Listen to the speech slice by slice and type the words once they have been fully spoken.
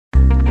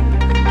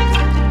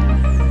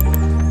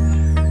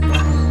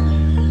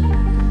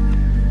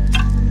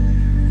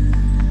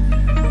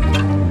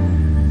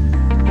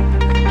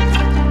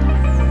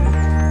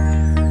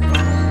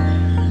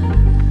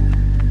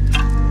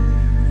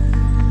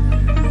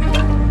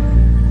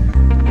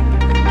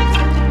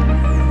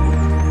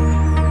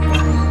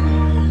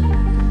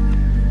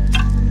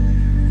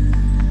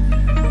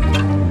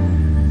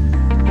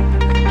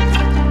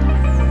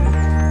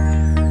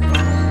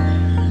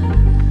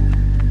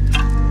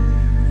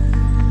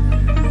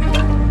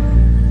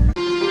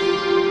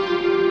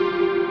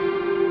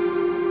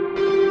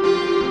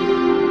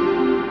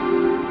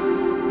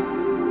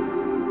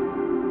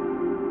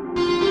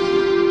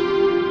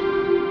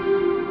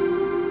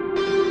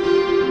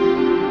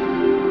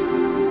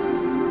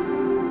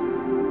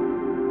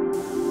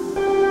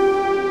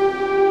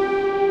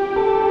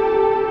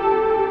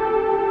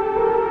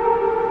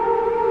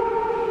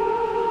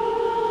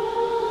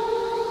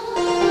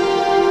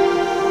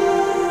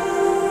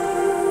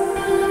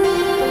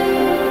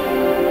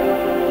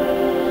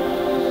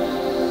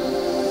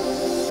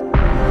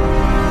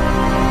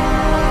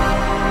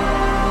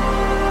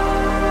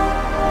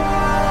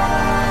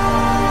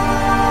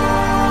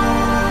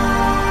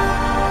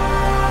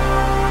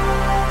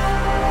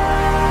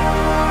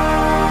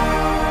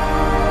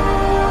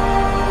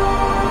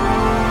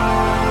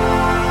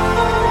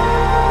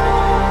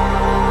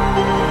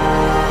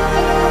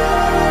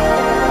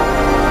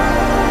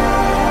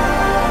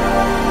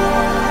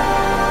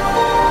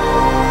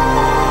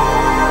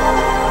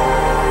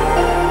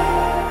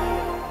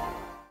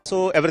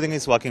So everything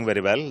is working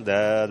very well.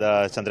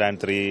 The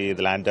Chandrayaan-3,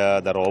 the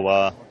lander, the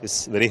rover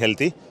is very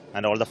healthy,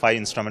 and all the 5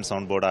 instruments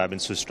on board have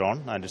been switched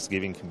on, and it's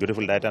giving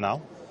beautiful data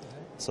now.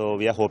 So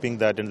we are hoping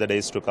that in the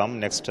days to come,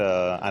 next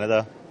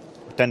another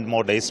 10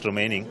 more days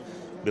remaining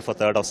before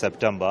 3rd of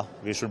September,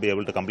 we should be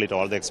able to complete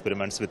all the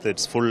experiments with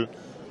its full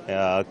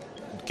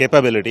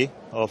capability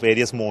of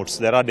various modes.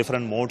 There are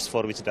different modes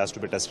for which it has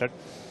to be tested,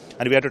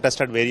 and we have to test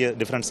at various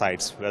different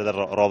sites where the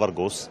rover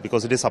goes,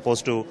 because it is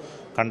supposed to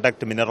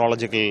conduct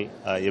mineralogical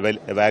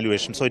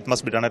evaluation, so it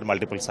must be done at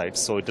multiple sites.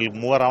 So it will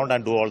move around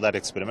and do all that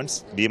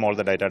experiments, beam all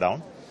the data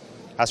down,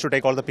 has to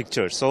take all the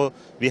pictures. So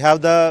we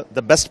have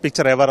the best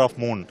picture ever of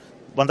moon,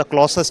 one of the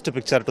closest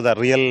picture to the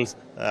real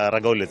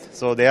regolith.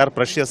 So they are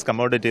precious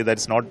commodity that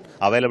is not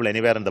available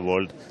anywhere in the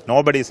world.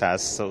 Nobody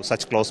has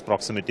such close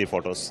proximity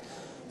photos.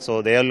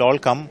 So they will all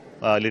come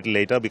a little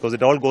later, because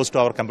it all goes to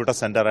our computer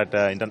center at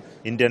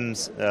Indian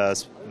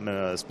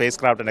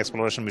Spacecraft and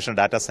Exploration Mission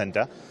Data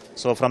Center.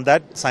 So from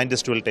that,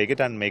 scientists will take it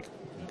and make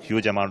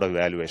huge amount of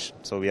evaluation.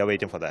 So we are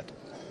waiting for that.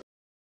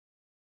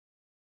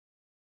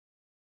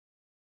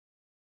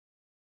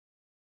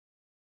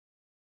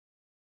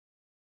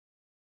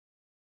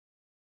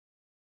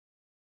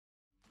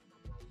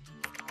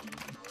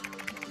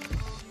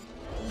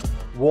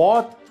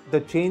 What the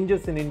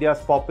changes in India's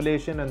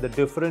population and the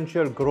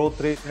differential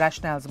growth rate.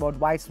 Rationales about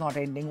why it's not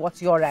ending.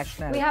 What's your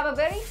rationale? We have a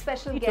very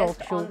special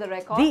guest on the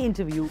record. The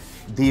interview.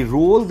 The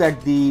role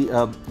that the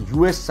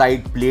US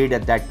side played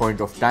at that point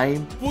of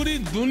time. पूरी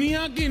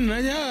दुनिया की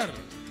नजर.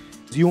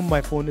 Assume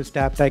my phone is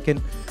tapped. I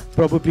can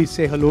probably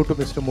say hello to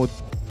Mr. Modi.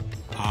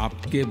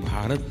 आपके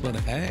भारत पर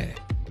है.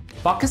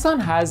 Pakistan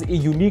has a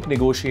unique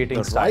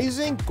negotiating style. The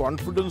rising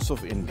confidence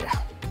of India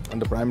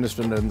under Prime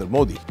Minister Narendra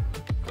Modi.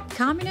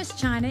 Communist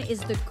China is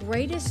the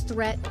greatest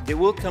threat. There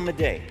will come a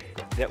day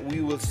that we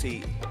will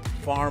see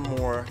far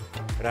more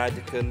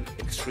radical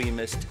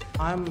extremist.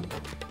 I'm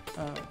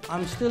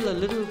still a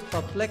little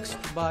perplexed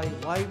by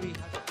why we.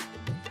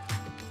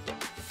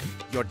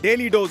 Your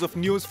daily dose of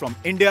news from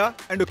India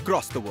and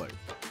across the world.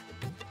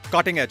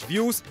 Cutting-edge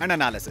views and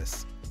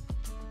analysis.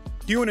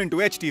 Tune into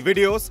HT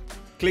videos.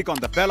 Click on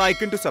the bell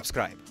icon to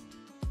subscribe.